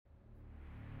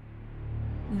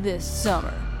This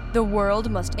summer, the world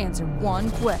must answer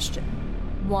one question.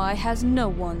 Why has no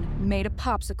one made a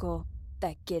popsicle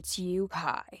that gets you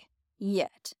high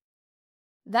yet?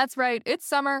 That's right, it's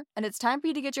summer, and it's time for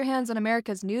you to get your hands on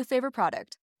America's new favorite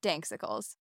product,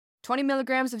 Danksicles. 20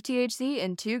 milligrams of THC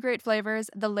in 2 great flavors,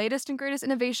 the latest and greatest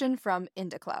innovation from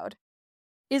IndaCloud.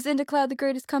 Is IndaCloud the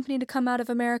greatest company to come out of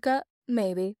America?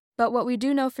 Maybe. But what we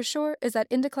do know for sure is that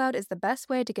IndaCloud is the best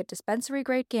way to get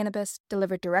dispensary-grade cannabis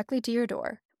delivered directly to your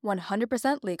door,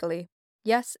 100% legally.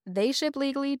 Yes, they ship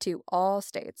legally to all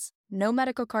states. No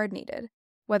medical card needed.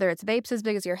 Whether it's vapes as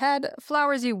big as your head,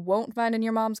 flowers you won't find in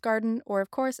your mom's garden, or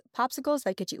of course, popsicles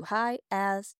that get you high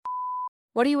as...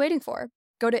 What are you waiting for?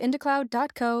 Go to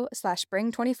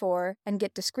indacloud.co/spring24 and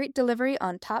get discreet delivery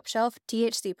on top-shelf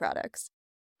THC products.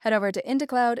 Head over to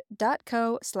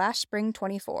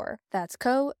indacloud.co/spring24. That's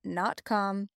co, not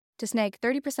com, to snag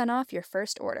 30% off your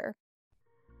first order.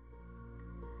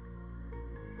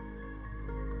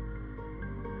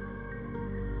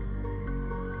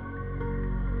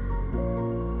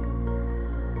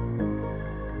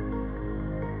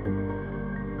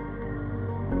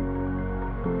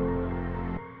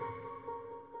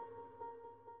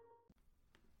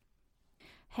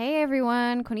 Hey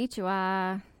everyone,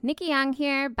 konnichiwa. Nikki Young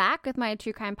here, back with my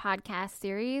true crime podcast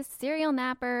series, Serial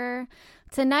Napper.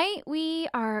 Tonight we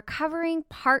are covering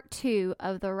part 2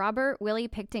 of the Robert Willie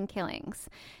Pickton killings.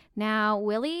 Now,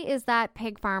 Willie is that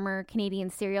pig farmer Canadian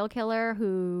serial killer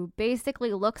who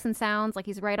basically looks and sounds like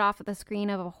he's right off of the screen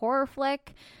of a horror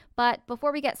flick. But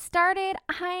before we get started,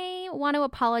 I want to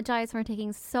apologize for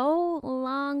taking so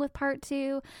long with part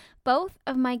 2. Both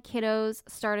of my kiddos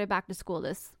started back to school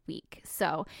this week,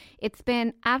 so it's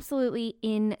been absolutely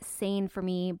insane for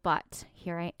me, but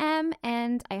here I am,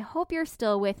 and I hope you're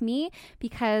still with me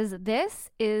because this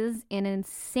is an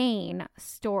insane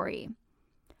story.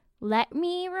 Let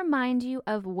me remind you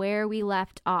of where we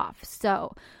left off.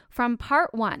 So, from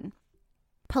part 1,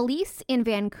 police in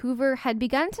Vancouver had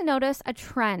begun to notice a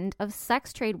trend of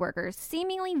sex trade workers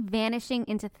seemingly vanishing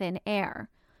into thin air.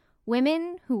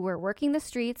 Women who were working the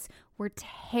streets were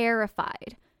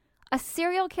terrified. A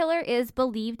serial killer is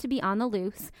believed to be on the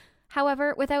loose.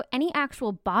 However, without any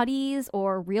actual bodies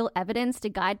or real evidence to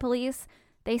guide police,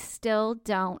 they still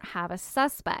don't have a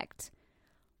suspect.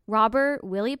 Robert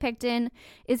Willie Pickton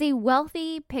is a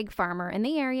wealthy pig farmer in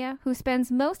the area who spends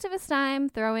most of his time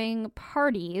throwing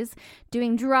parties,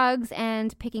 doing drugs,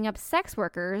 and picking up sex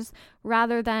workers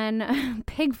rather than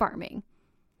pig farming.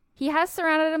 He has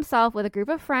surrounded himself with a group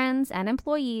of friends and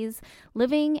employees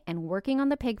living and working on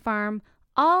the pig farm,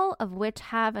 all of which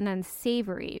have an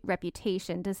unsavory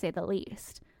reputation, to say the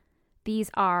least.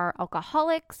 These are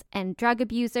alcoholics and drug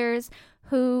abusers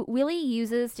who Willie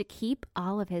uses to keep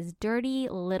all of his dirty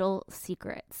little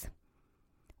secrets.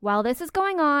 While this is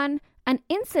going on, an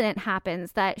incident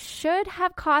happens that should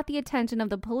have caught the attention of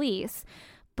the police,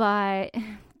 but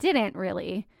didn't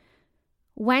really.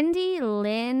 Wendy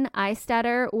Lynn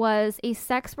Eistetter was a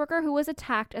sex worker who was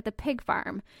attacked at the pig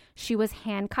farm. She was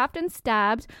handcuffed and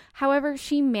stabbed. However,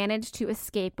 she managed to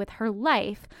escape with her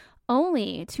life,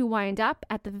 only to wind up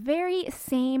at the very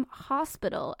same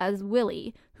hospital as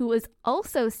Willie, who was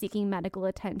also seeking medical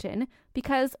attention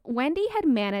because Wendy had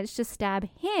managed to stab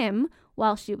him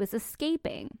while she was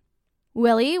escaping.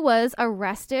 Willie was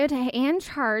arrested and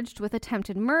charged with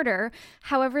attempted murder.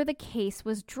 However, the case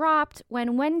was dropped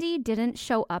when Wendy didn't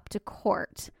show up to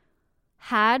court.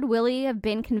 Had Willie have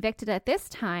been convicted at this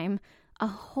time, a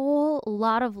whole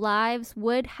lot of lives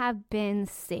would have been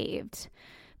saved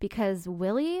because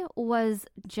Willie was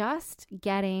just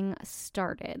getting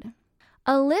started.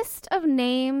 A list of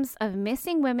names of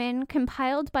missing women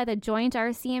compiled by the Joint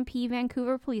RCMP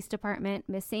Vancouver Police Department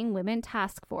Missing Women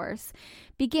Task Force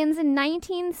begins in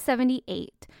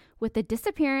 1978 with the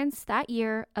disappearance that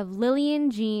year of Lillian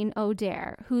Jean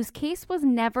O'Dare, whose case was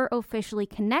never officially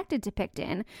connected to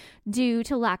Pickton due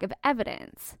to lack of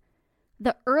evidence.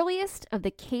 The earliest of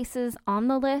the cases on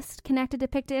the list connected to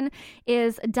Pickton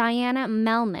is Diana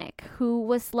Melnick, who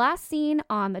was last seen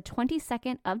on the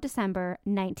 22nd of December,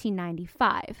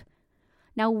 1995.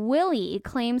 Now, Willie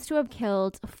claims to have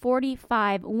killed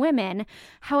 45 women.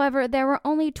 However, there were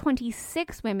only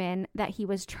 26 women that he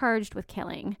was charged with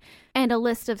killing, and a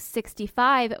list of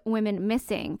 65 women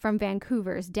missing from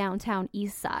Vancouver's downtown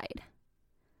east side.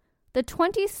 The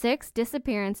 26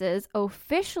 disappearances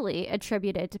officially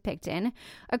attributed to Pickton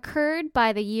occurred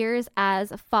by the years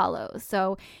as follows.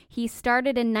 So he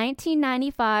started in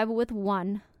 1995 with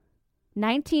 1.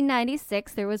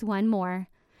 1996, there was 1 more.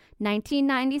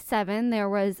 1997, there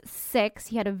was 6.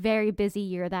 He had a very busy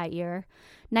year that year.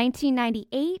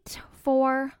 1998,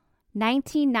 4.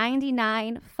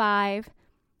 1999, 5.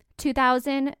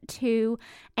 2002,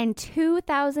 and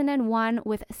 2001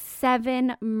 with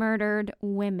 7 murdered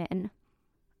women.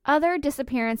 Other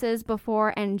disappearances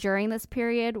before and during this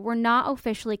period were not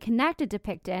officially connected to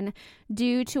Pickton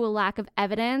due to a lack of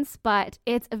evidence, but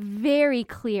it's very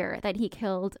clear that he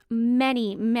killed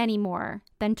many, many more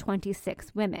than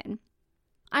 26 women.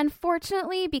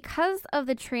 Unfortunately, because of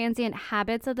the transient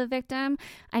habits of the victim,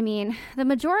 the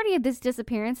majority of these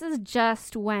disappearances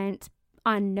just went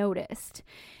unnoticed.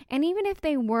 And even if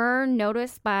they were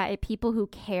noticed by people who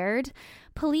cared,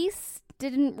 police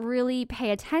didn't really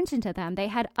pay attention to them. They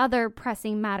had other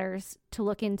pressing matters to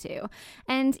look into.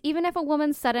 And even if a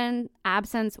woman's sudden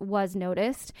absence was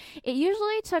noticed, it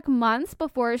usually took months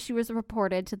before she was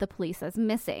reported to the police as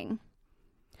missing.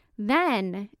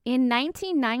 Then, in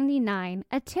 1999,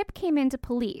 a tip came into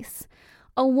police.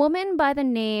 A woman by the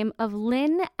name of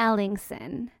Lynn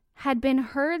Ellingson had been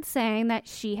heard saying that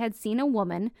she had seen a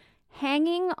woman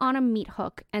hanging on a meat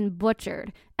hook and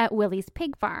butchered at Willie's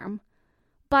pig farm.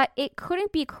 But it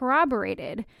couldn't be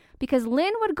corroborated because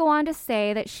Lynn would go on to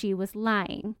say that she was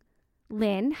lying.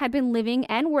 Lynn had been living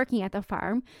and working at the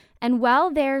farm, and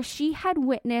while there, she had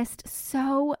witnessed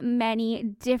so many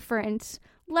different,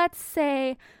 let's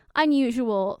say,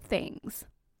 unusual things.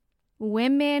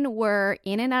 Women were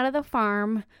in and out of the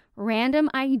farm. Random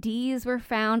IDs were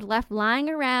found left lying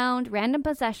around, random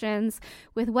possessions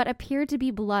with what appeared to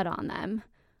be blood on them.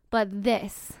 But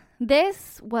this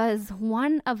was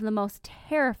one of the most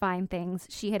terrifying things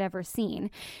she had ever seen.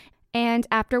 And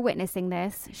after witnessing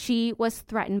this, she was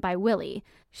threatened by Willie.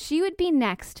 She would be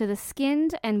next to the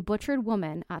skinned and butchered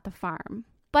woman at the farm.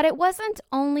 But it wasn't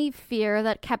only fear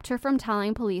that kept her from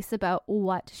telling police about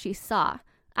what she saw.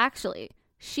 Actually,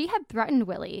 she had threatened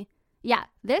Willie. Yeah,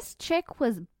 this chick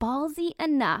was ballsy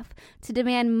enough to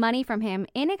demand money from him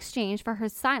in exchange for her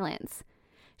silence.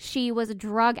 She was a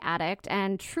drug addict,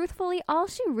 and truthfully, all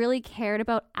she really cared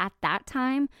about at that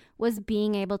time was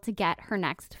being able to get her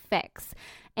next fix.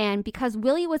 And because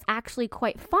Willie was actually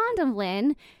quite fond of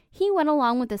Lynn, he went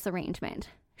along with this arrangement.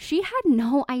 She had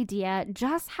no idea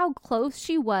just how close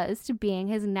she was to being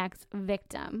his next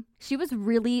victim. She was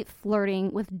really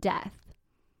flirting with death.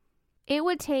 It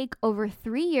would take over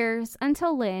 3 years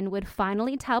until Lynn would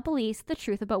finally tell police the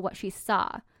truth about what she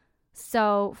saw.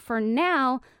 So for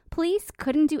now, police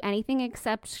couldn't do anything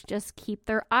except just keep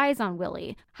their eyes on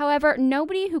Willie. However,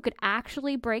 nobody who could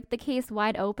actually break the case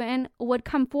wide open would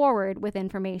come forward with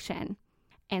information.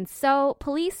 And so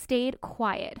police stayed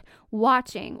quiet,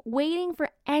 watching, waiting for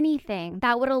anything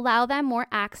that would allow them more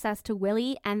access to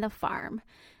Willie and the farm.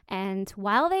 And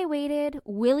while they waited,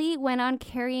 Willie went on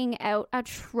carrying out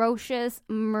atrocious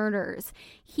murders.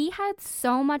 He had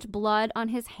so much blood on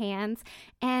his hands,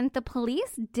 and the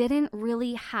police didn't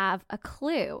really have a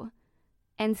clue.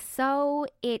 And so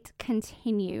it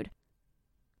continued.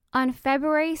 On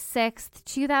February 6th,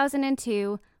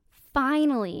 2002,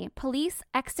 finally, police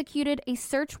executed a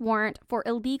search warrant for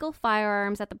illegal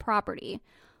firearms at the property.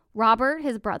 Robert,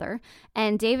 his brother,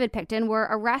 and David Pickton were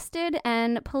arrested,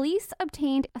 and police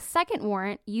obtained a second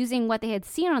warrant using what they had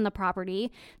seen on the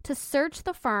property to search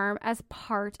the farm as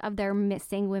part of their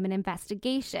missing women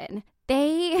investigation.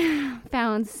 They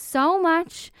found so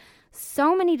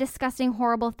many disgusting,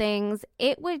 horrible things.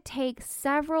 It would take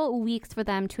several weeks for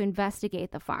them to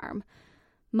investigate the farm.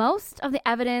 Most of the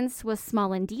evidence was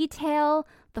small in detail,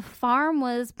 the farm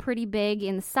was pretty big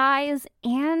in size,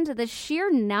 and the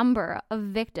sheer number of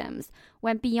victims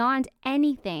went beyond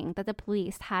anything that the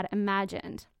police had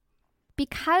imagined.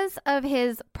 Because of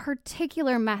his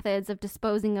particular methods of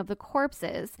disposing of the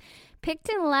corpses,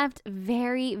 Pickton left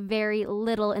very, very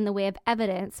little in the way of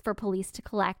evidence for police to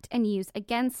collect and use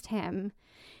against him.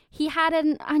 He had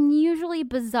an unusually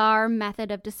bizarre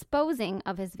method of disposing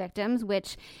of his victims,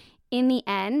 which in the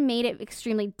end made it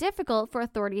extremely difficult for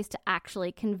authorities to actually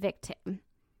convict him.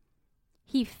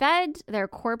 He fed their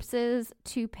corpses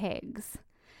to pigs.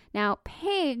 Now,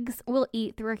 pigs will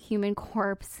eat through a human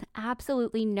corpse,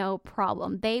 absolutely no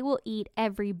problem. They will eat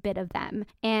every bit of them.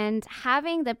 And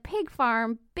having the pig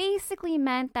farm basically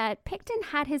meant that Pickton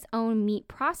had his own meat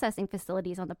processing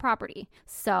facilities on the property.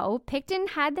 So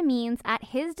Pickton had the means at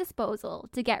his disposal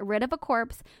to get rid of a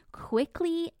corpse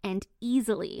quickly and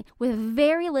easily, with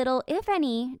very little, if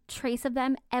any, trace of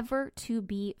them ever to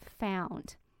be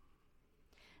found.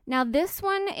 Now, this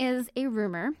one is a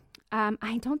rumor.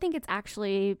 I don't think it's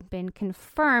actually been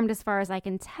confirmed as far as I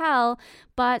can tell,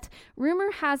 but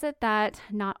rumor has it that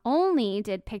not only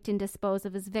did Pickton dispose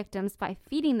of his victims by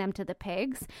feeding them to the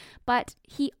pigs, but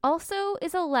he also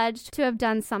is alleged to have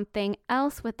done something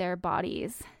else with their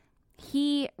bodies.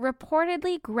 He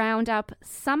reportedly ground up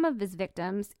some of his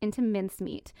victims into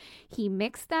mincemeat. He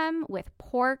mixed them with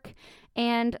pork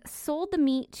and sold the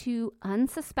meat to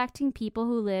unsuspecting people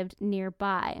who lived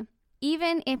nearby.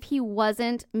 Even if he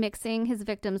wasn't mixing his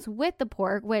victims with the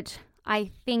pork, which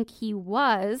I think he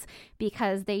was,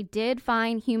 because they did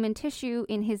find human tissue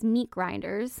in his meat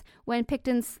grinders. When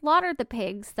Pickton slaughtered the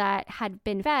pigs that had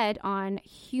been fed on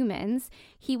humans,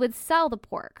 he would sell the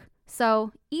pork.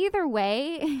 So either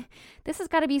way, this has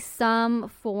got to be some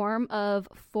form of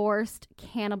forced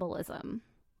cannibalism.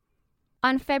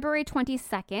 On February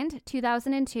 22nd,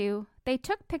 2002, they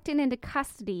took Pickton into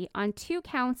custody on 2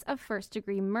 counts of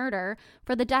first-degree murder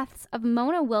for the deaths of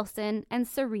Mona Wilson and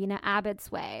Serena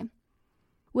Abbotsway.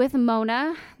 With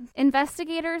Mona,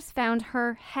 investigators found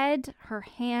her head, her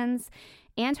hands,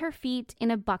 and her feet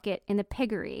in a bucket in the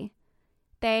piggery.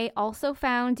 They also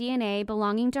found DNA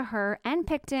belonging to her and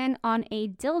Pickton on a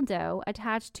dildo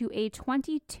attached to a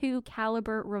 .22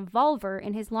 caliber revolver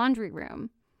in his laundry room,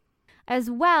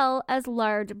 as well as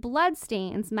large blood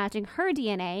stains matching her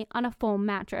DNA on a foam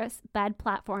mattress, bed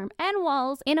platform, and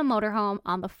walls in a motorhome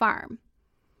on the farm.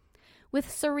 With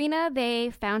Serena,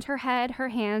 they found her head, her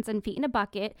hands, and feet in a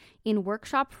bucket in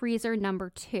workshop freezer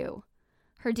number 2.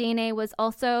 Her DNA was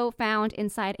also found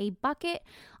inside a bucket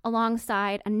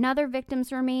alongside another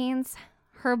victim's remains.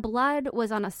 Her blood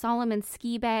was on a Solomon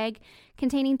ski bag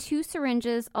containing 2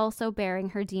 syringes also bearing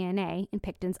her DNA in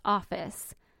Pickton's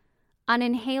office. An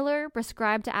inhaler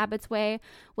prescribed to Abbotsway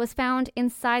was found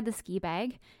inside the ski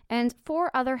bag, and 4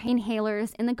 other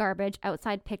inhalers in the garbage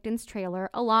outside Pickton's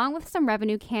trailer, along with some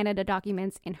Revenue Canada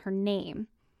documents in her name.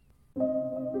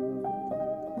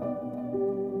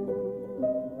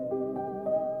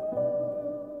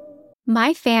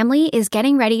 My family is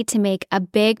getting ready to make a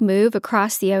big move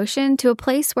across the ocean to a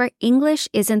place where English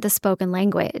isn't the spoken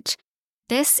language.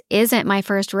 This isn't my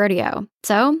first rodeo,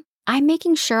 so I'm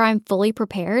making sure I'm fully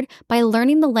prepared by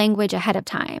learning the language ahead of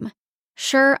time.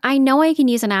 Sure, I know I can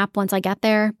use an app once I get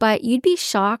there, but you'd be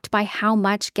shocked by how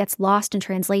much gets lost in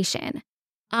translation.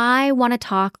 I want to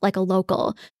talk like a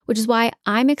local, which is why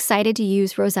I'm excited to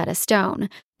use Rosetta Stone,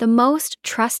 the most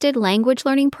trusted language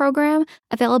learning program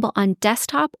available on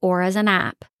desktop or as an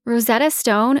app. Rosetta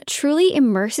Stone truly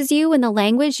immerses you in the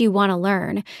language you want to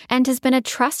learn and has been a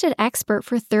trusted expert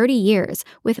for 30 years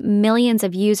with millions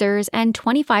of users and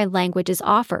 25 languages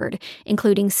offered,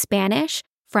 including Spanish,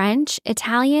 French,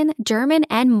 Italian, German,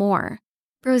 and more.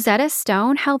 Rosetta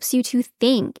Stone helps you to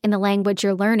think in the language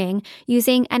you're learning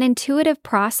using an intuitive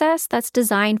process that's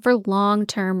designed for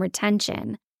long-term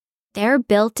retention. Their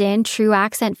built-in True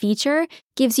Accent feature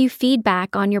gives you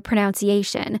feedback on your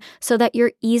pronunciation so that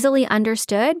you're easily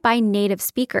understood by native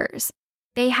speakers.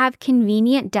 They have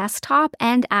convenient desktop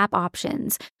and app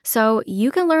options, so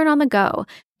you can learn on the go,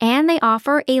 and they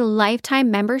offer a lifetime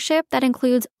membership that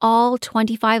includes all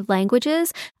 25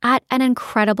 languages at an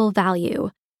incredible value.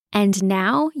 And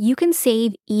now you can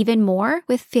save even more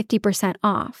with 50%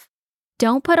 off.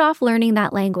 Don't put off learning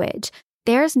that language.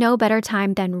 There's no better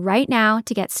time than right now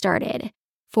to get started.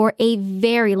 For a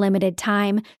very limited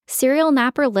time, Serial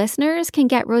Napper listeners can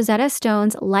get Rosetta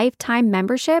Stone's lifetime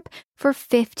membership for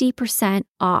 50%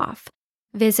 off.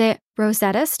 Visit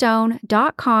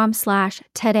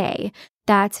rosettastone.com/today.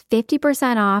 That's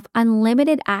 50% off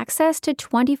unlimited access to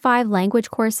 25 language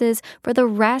courses for the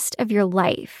rest of your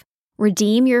life.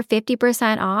 Redeem your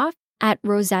 50% off at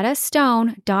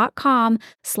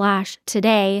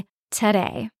rosettastone.com/today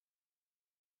today.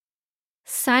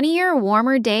 Sunnier,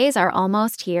 warmer days are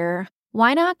almost here.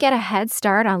 Why not get a head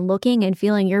start on looking and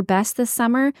feeling your best this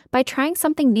summer by trying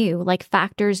something new like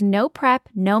Factor's no prep,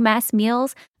 no mess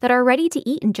meals that are ready to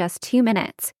eat in just 2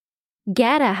 minutes.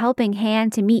 Get a helping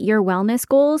hand to meet your wellness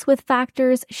goals with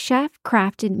Factor's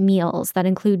chef-crafted meals that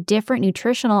include different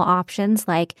nutritional options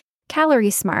like Calorie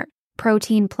Smart,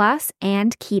 Protein Plus,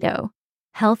 and Keto.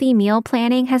 Healthy meal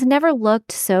planning has never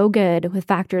looked so good with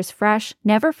Factor's fresh,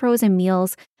 never frozen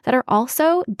meals that are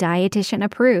also dietitian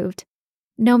approved.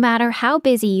 No matter how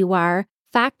busy you are,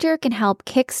 Factor can help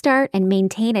kickstart and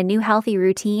maintain a new healthy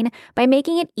routine by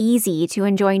making it easy to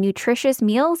enjoy nutritious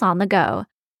meals on the go.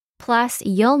 Plus,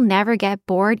 you'll never get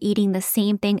bored eating the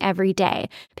same thing every day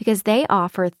because they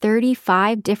offer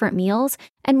 35 different meals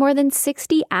and more than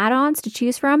 60 add-ons to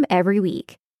choose from every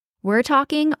week. We're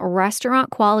talking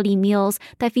restaurant-quality meals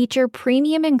that feature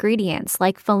premium ingredients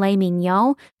like filet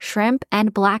mignon, shrimp,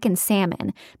 and blackened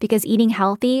salmon because eating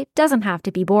healthy doesn't have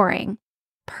to be boring.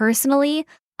 Personally,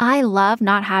 I love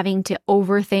not having to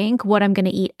overthink what I'm going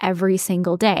to eat every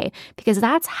single day because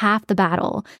that's half the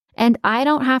battle, and I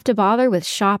don't have to bother with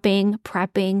shopping,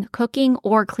 prepping, cooking,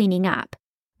 or cleaning up.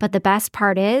 But the best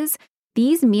part is,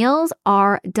 These meals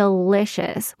are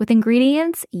delicious with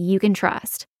ingredients you can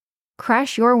trust.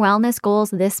 Crush your wellness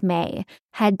goals this May.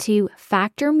 Head to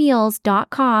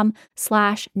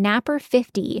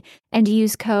factormeals.com/napper50 and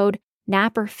use code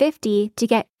napper50 to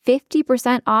get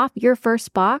 50% off your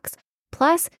first box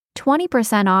plus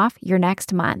 20% off your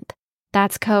next month.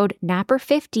 That's code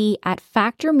napper50 at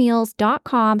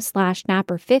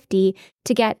factormeals.com/napper50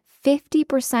 to get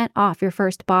 50% off your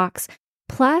first box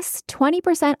plus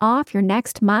 20% off your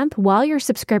next month while your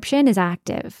subscription is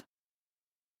active.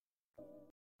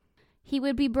 He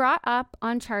would be brought up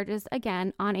on charges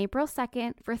again on April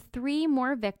 2nd for 3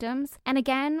 more victims and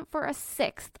again for a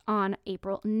 6th on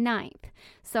April 9th.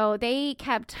 So they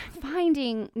kept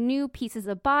finding new pieces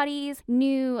of bodies,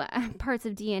 new parts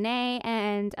of DNA,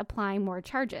 and applying more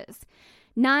charges.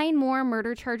 9 more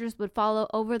murder charges would follow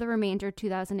over the remainder of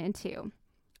 2002.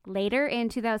 Later in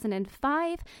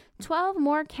 2005, 12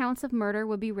 more counts of murder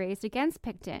would be raised against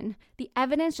Pickton. The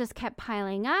evidence just kept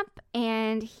piling up,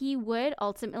 and he would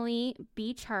ultimately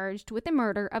be charged with the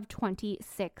murder of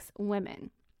 26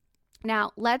 women.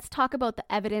 Now, let's talk about the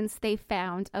evidence they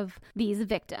found of these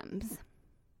victims.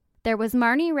 There was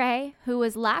Marnie Ray, who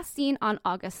was last seen on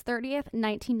August 30th,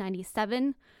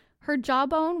 1997. Her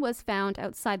jawbone was found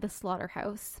outside the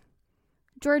slaughterhouse.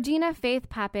 Georgina Faith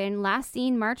Papin, last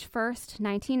seen March 1st,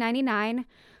 1999.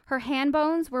 Her hand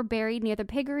bones were buried near the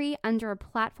piggery under a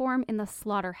platform in the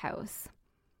slaughterhouse.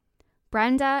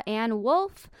 Brenda Ann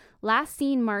Wolfe, last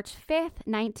seen March 5th,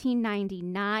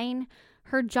 1999.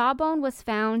 Her jawbone was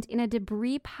found in a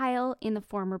debris pile in the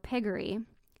former piggery.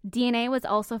 DNA was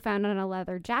also found on a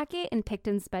leather jacket in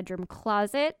Pickton's bedroom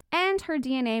closet, and her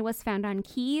DNA was found on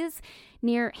keys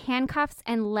near handcuffs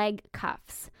and leg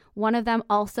cuffs, one of them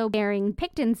also bearing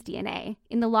Pickton's DNA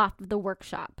in the loft of the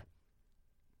workshop.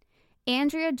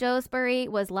 Andrea Josbury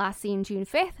was last seen June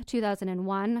 5th,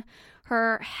 2001.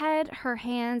 Her head, her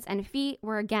hands, and feet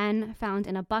were again found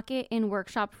in a bucket in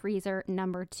workshop freezer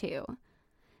number 2.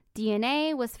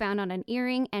 DNA was found on an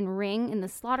earring and ring in the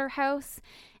slaughterhouse,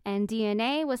 and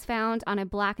DNA was found on a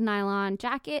black nylon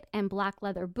jacket and black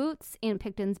leather boots in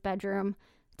Pickton's bedroom.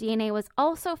 DNA was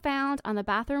also found on the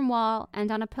bathroom wall and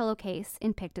on a pillowcase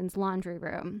in Pickton's laundry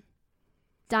room.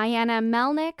 Diana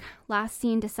Melnick, last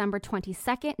seen December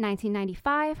 22nd,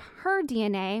 1995. Her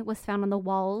DNA was found on the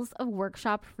walls of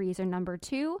workshop freezer number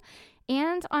 2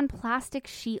 and on plastic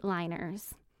sheet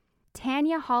liners.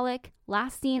 Tanya Hollick,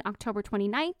 last seen October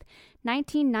 29th,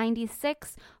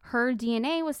 1996. Her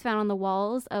DNA was found on the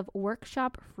walls of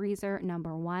workshop freezer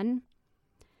number 1.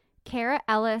 Kara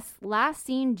Ellis, last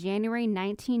seen January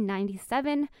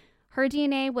 1997. Her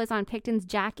DNA was on Pickton's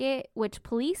jacket, which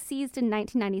police seized in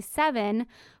 1997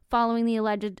 following the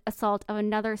alleged assault of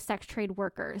another sex trade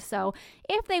worker. So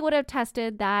if they would have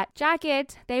tested that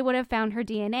jacket, they would have found her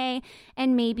DNA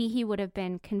and maybe he would have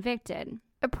been convicted.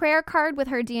 A prayer card with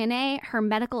her DNA, her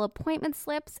medical appointment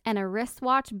slips, and a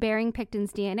wristwatch bearing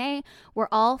Pickton's DNA were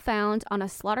all found on a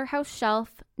slaughterhouse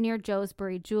shelf near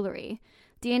Josbury Jewelry.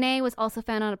 DNA was also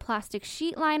found on a plastic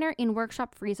sheet liner in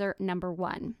workshop freezer number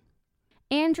 1.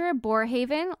 Andrea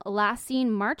Borhaven, last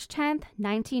seen March 10th,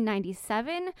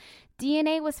 1997.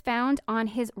 DNA was found on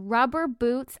his rubber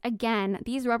boots. Again,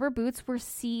 these rubber boots were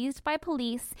seized by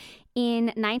police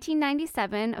in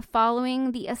 1997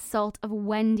 following the assault of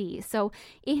Wendy. So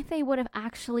if they would have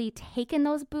actually taken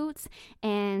those boots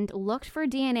and looked for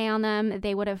DNA on them,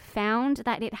 they would have found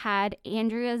that it had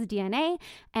Andrea's DNA,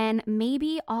 and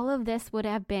maybe all of this would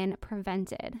have been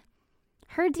prevented.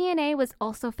 Her DNA was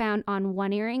also found on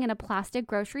one earring in a plastic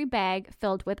grocery bag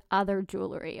filled with other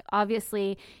jewelry.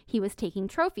 Obviously, he was taking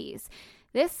trophies.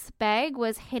 This bag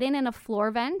was hidden in a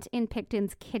floor vent in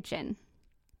Pickton's kitchen.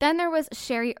 Then there was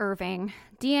Sherry Irving.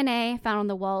 DNA found on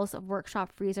the walls of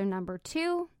workshop freezer number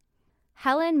 2.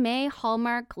 Helen May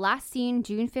Hallmark, last seen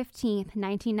June 15th,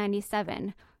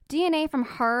 1997. DNA from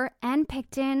her and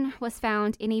Pickton was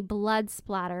found in a blood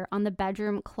splatter on the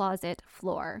bedroom closet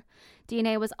floor.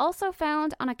 DNA was also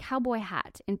found on a cowboy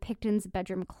hat in Pickton's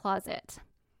bedroom closet.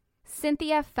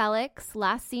 Cynthia Felix,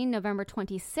 last seen November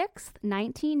 26th,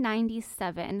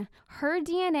 1997. Her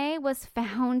DNA was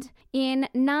found in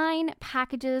 9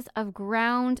 packages of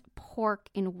ground pork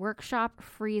in workshop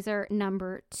freezer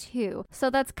number 2. So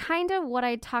that's kind of what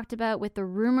I talked about with the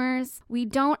rumors. We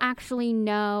don't actually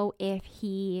know if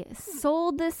he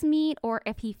sold this meat or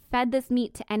if he fed this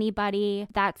meat to anybody.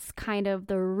 That's kind of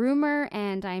the rumor,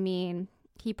 and I mean,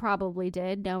 he probably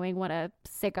did, knowing what a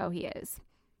sicko he is.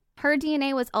 Her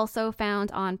DNA was also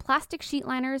found on plastic sheet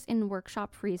liners in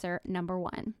workshop freezer number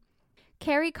 1.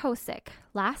 Carrie Kosick,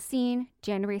 last seen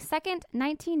January 2nd,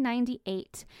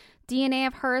 1998. DNA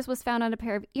of hers was found on a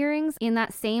pair of earrings in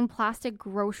that same plastic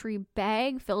grocery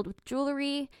bag filled with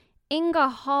jewelry. Inga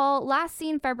Hall, last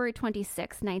seen February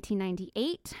 26,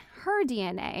 1998. Her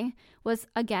DNA was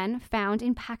again found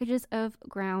in packages of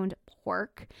ground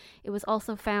pork. It was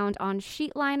also found on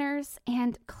sheet liners,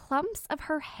 and clumps of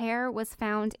her hair was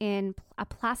found in a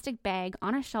plastic bag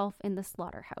on a shelf in the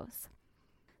slaughterhouse.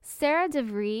 Sarah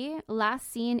DeVries,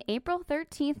 last seen April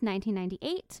 13th,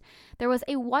 1998. There was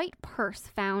a white purse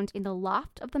found in the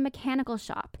loft of the mechanical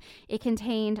shop. It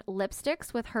contained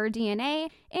lipsticks with her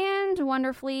DNA and,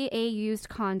 wonderfully, a used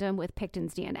condom with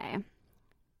Pickton's DNA.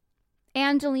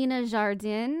 Angelina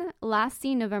Jardin, last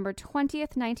seen November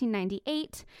 20th,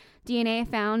 1998. DNA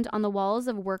found on the walls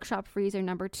of workshop freezer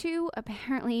number 2.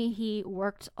 Apparently, he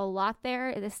worked a lot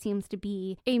there. This seems to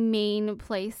be a main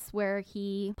place where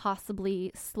he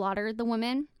possibly slaughtered the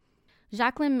women.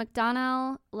 Jacqueline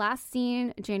McDonnell, last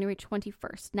seen January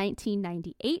 21st,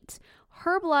 1998.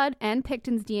 Her blood and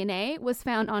Pickton's DNA was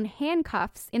found on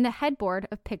handcuffs in the headboard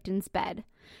of Pickton's bed.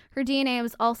 Her DNA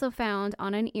was also found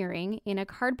on an earring in a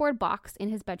cardboard box in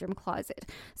his bedroom closet.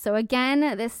 So again,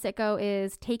 this sicko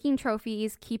is taking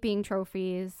trophies, keeping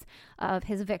trophies of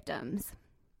his victims.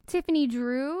 Tiffany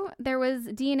Drew, there was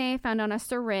DNA found on a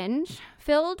syringe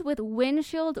filled with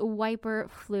windshield wiper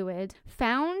fluid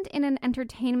found in an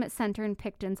entertainment center in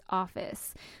Pickton's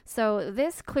office. So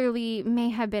this clearly may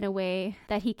have been a way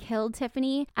that he killed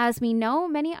Tiffany. As we know,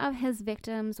 many of his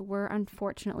victims were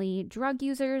unfortunately drug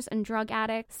users and drug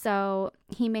addicts, so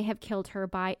he may have killed her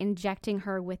by injecting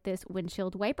her with this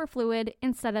windshield wiper fluid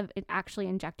instead of actually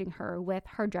injecting her with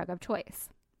her drug of choice.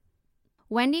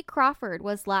 Wendy Crawford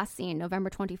was last seen November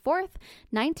 24th,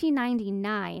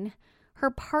 1999. Her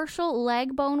partial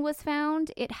leg bone was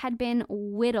found. It had been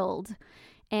whittled,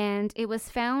 and it was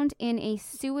found in a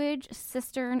sewage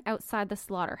cistern outside the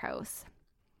slaughterhouse.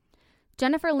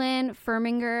 Jennifer Lynn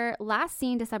Firminger, last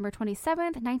seen December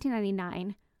 27th,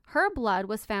 1999. Her blood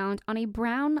was found on a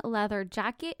brown leather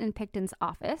jacket in Pickton's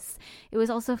office. It was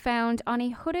also found on a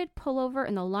hooded pullover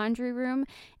in the laundry room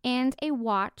and a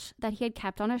watch that he had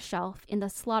kept on a shelf in the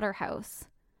slaughterhouse.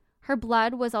 Her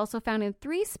blood was also found in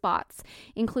 3 spots,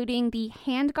 including the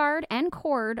handguard and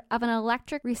cord of an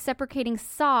electric reciprocating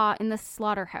saw in the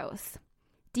slaughterhouse.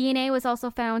 DNA was also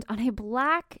found on a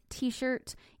black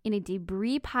t-shirt in a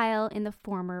debris pile in the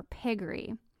former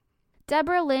piggery.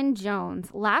 Deborah Lynn Jones,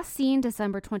 last seen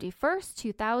December 21st,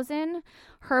 2000.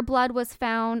 Her blood was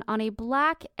found on a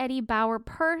black Eddie Bauer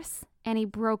purse and a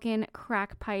broken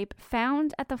crack pipe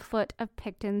found at the foot of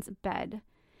Pickton's bed.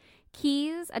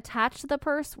 Keys attached to the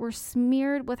purse were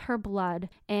smeared with her blood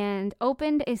and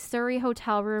opened a Surrey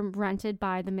hotel room rented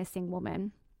by the missing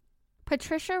woman.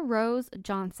 Patricia Rose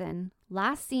Johnson,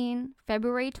 last seen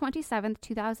February 27th,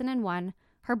 2001.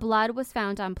 Her blood was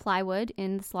found on plywood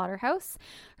in the slaughterhouse.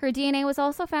 Her DNA was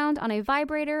also found on a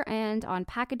vibrator and on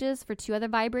packages for 2 other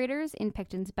vibrators in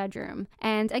Pickton's bedroom.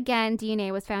 And again,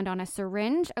 DNA was found on a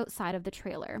syringe outside of the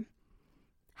trailer.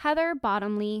 Heather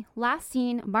Bottomley, last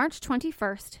seen March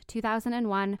 21st,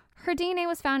 2001. Her DNA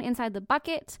was found inside the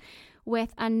bucket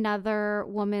with another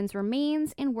woman's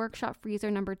remains in workshop freezer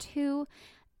number 2.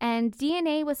 And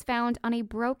DNA was found on a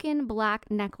broken black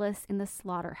necklace in the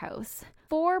slaughterhouse.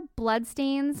 4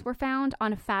 bloodstains were found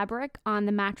on fabric on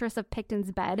the mattress of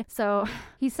Pickton's bed. So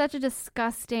he's such a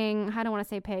disgusting, I don't want to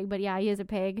say pig, but yeah, he is a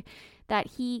pig, that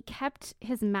he kept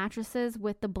his mattresses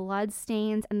with the blood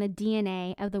stains and the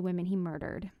DNA of the women he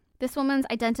murdered. This woman's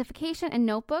identification and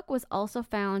notebook was also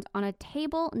found on a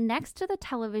table next to the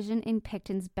television in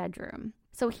Pickton's bedroom.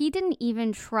 So he didn't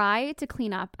even try to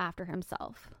clean up after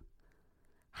himself.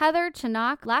 Heather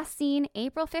Chinock, last seen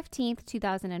April 15th,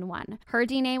 2001. Her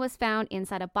DNA was found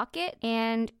inside a bucket,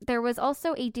 and there was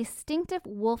also a distinctive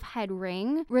wolf head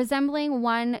ring resembling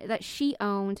one that she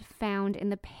owned found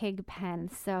in the pig pen.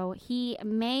 So he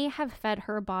may have fed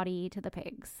her body to the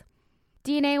pigs.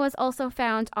 DNA was also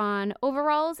found on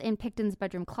overalls in Pickton's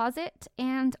bedroom closet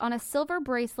and on a silver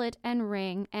bracelet and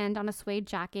ring and on a suede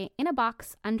jacket in a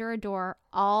box under a door,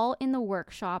 all in the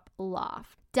workshop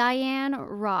loft. Diane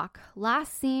Rock,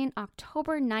 last seen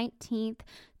October 19th,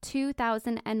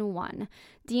 2001.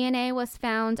 DNA was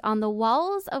found on the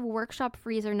walls of workshop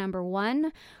freezer number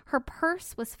 1. Her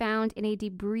purse was found in a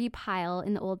debris pile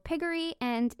in the old piggery,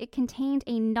 and it contained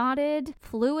a knotted,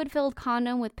 fluid-filled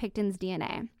condom with Pickton's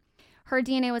DNA. Her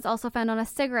DNA was also found on a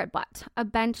cigarette butt, a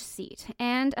bench seat,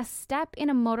 and a step in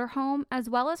a motorhome, as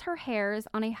well as her hairs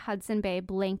on a Hudson Bay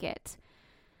blanket.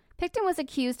 Pickton was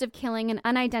accused of killing an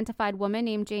unidentified woman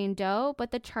named Jane Doe,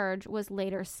 but the charge was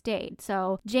later stayed.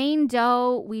 So Jane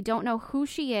Doe, we don't know who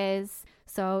she is,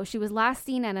 So she was last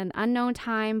seen at an unknown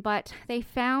time, but they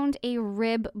found a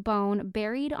rib bone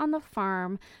buried on the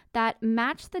farm that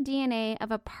matched the DNA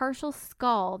of a partial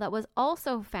skull that was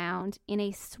also found in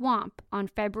a swamp on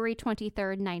February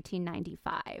 23rd,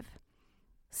 1995.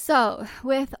 So,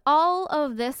 with all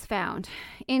of this found,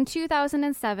 in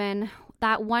 2007,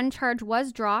 that one charge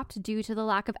was dropped due to the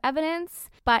lack of evidence,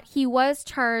 but he was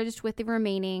charged with the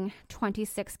remaining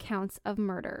 26 counts of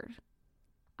murder.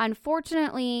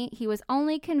 Unfortunately, he was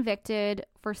only convicted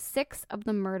for 6 of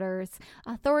the murders.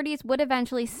 Authorities would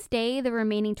eventually stay the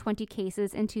remaining 20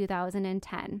 cases in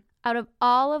 2010. Out of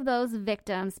all of those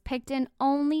victims, Pickton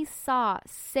only saw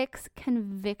 6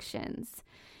 convictions.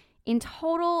 In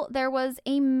total, there was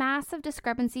a massive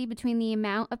discrepancy between the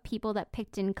amount of people that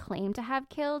Pickton claimed to have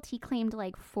killed. He claimed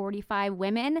like 45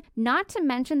 women, not to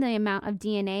mention the amount of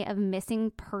DNA of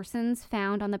missing persons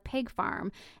found on the pig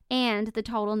farm and the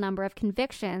total number of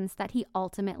convictions that he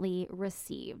ultimately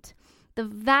received. The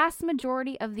vast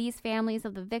majority of these families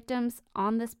of the victims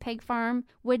on this pig farm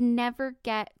would never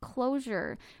get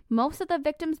closure. Most of the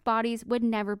victims' bodies would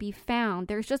never be found.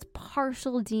 There's just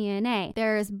partial DNA.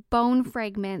 There's bone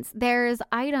fragments. There's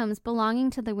items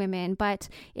belonging to the women. But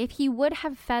if he would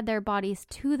have fed their bodies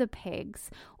to the pigs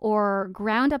or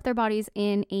ground up their bodies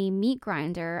in a meat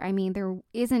grinder, I mean, there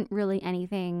isn't really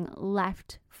anything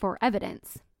left for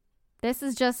evidence. This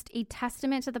is just a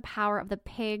testament to the power of the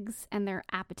pigs and their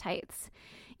appetites.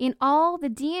 In all, the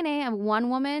DNA of one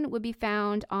woman would be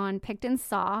found on Pickton's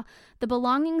saw. The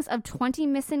belongings of 20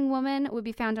 missing women would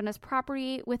be found on his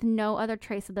property with no other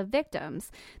trace of the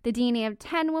victims. The DNA of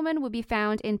 10 women would be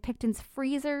found in Pickton's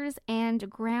freezers, and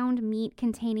ground meat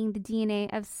containing the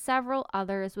DNA of several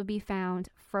others would be found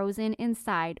frozen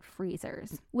inside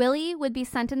freezers. Willie would be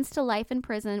sentenced to life in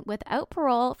prison without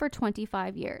parole for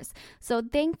 25 years. So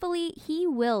thankfully, he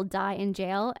will die in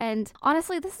jail. And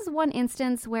honestly, this is one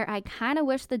instance where I kind of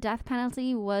wish the death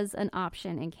penalty was an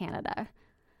option in Canada.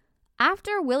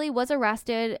 After Willie was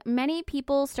arrested, many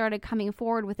people started coming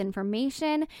forward with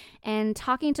information and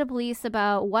talking to police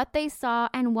about what they saw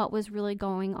and what was really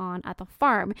going on at the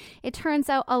farm. It turns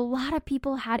out a lot of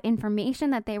people had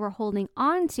information that they were holding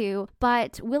on to,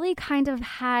 but Willie kind of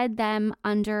had them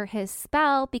under his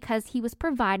spell because he was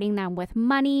providing them with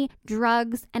money,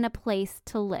 drugs, and a place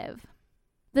to live.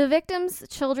 The victims'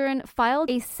 children filed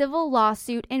a civil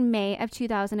lawsuit in May of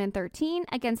 2013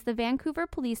 against the Vancouver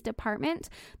Police Department,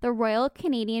 the Royal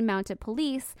Canadian Mounted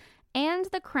Police, and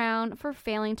the Crown for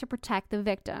failing to protect the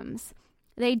victims.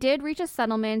 They did reach a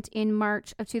settlement in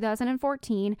March of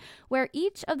 2014 where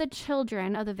each of the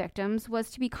children of the victims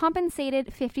was to be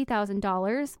compensated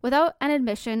 $50,000 without an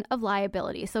admission of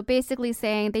liability. So basically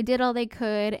saying they did all they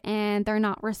could and they're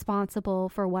not responsible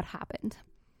for what happened.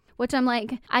 Which I'm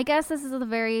like, I guess this is the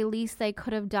very least they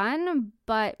could have done,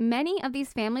 but many of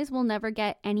these families will never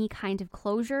get any kind of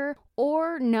closure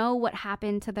or know what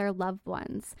happened to their loved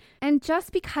ones. And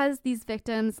just because these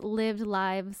victims lived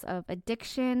lives of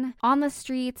addiction on the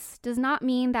streets does not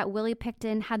mean that Willie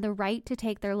Pickton had the right to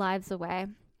take their lives away.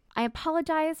 I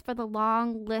apologize for the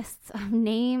long lists of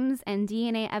names and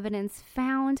DNA evidence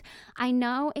found. I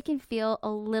know it can feel a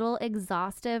little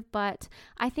exhaustive, but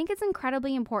I think it's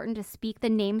incredibly important to speak the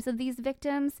names of these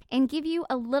victims and give you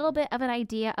a little bit of an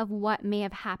idea of what may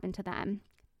have happened to them.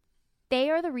 They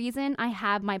are the reason I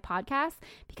have my podcast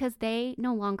because they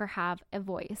no longer have a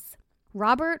voice.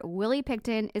 Robert Willie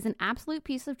Pickton is an absolute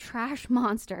piece of trash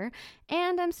monster,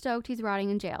 and I'm stoked he's rotting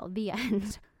in jail. The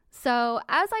end. So,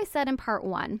 as I said in part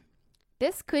 1,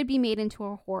 this could be made into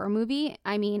a horror movie.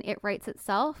 I mean, it writes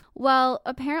itself. Well,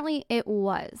 apparently it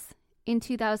was. In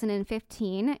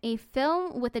 2015, a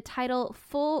film with the title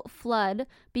Full Flood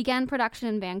began production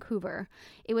in Vancouver.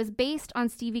 It was based on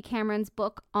Stevie Cameron's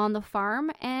book On the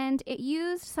Farm, and it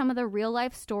used some of the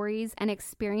real-life stories and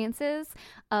experiences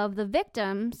of the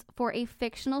victims for a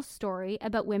fictional story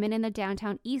about women in the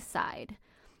downtown East Side.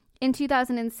 In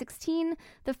 2016,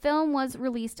 the film was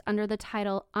released under the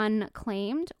title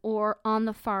Unclaimed or On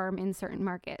the Farm in certain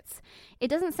markets. It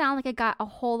doesn't sound like it got a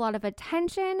whole lot of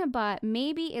attention, but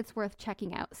maybe it's worth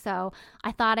checking out, so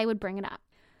I thought I would bring it up.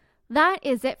 That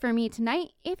is it for me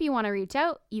tonight. If you want to reach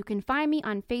out, you can find me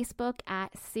on Facebook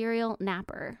at Serial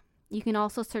Napper. You can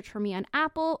also search for me on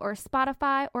Apple or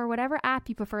Spotify or whatever app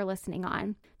you prefer listening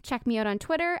on. Check me out on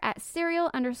Twitter at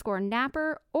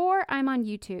serial_napper, or I'm on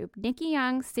YouTube, Nikki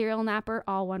Young, Serial Napper,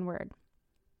 all one word.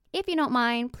 If you don't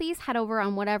mind, please head over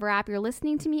on whatever app you're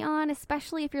listening to me on,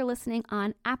 especially if you're listening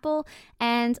on Apple,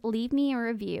 and leave me a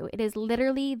review. It is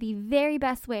literally the very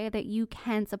best way that you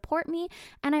can support me,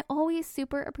 and I always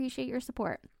super appreciate your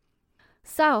support.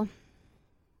 So,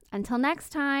 until next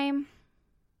time,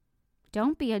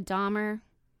 Don't be a Dahmer.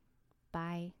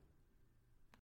 Bye.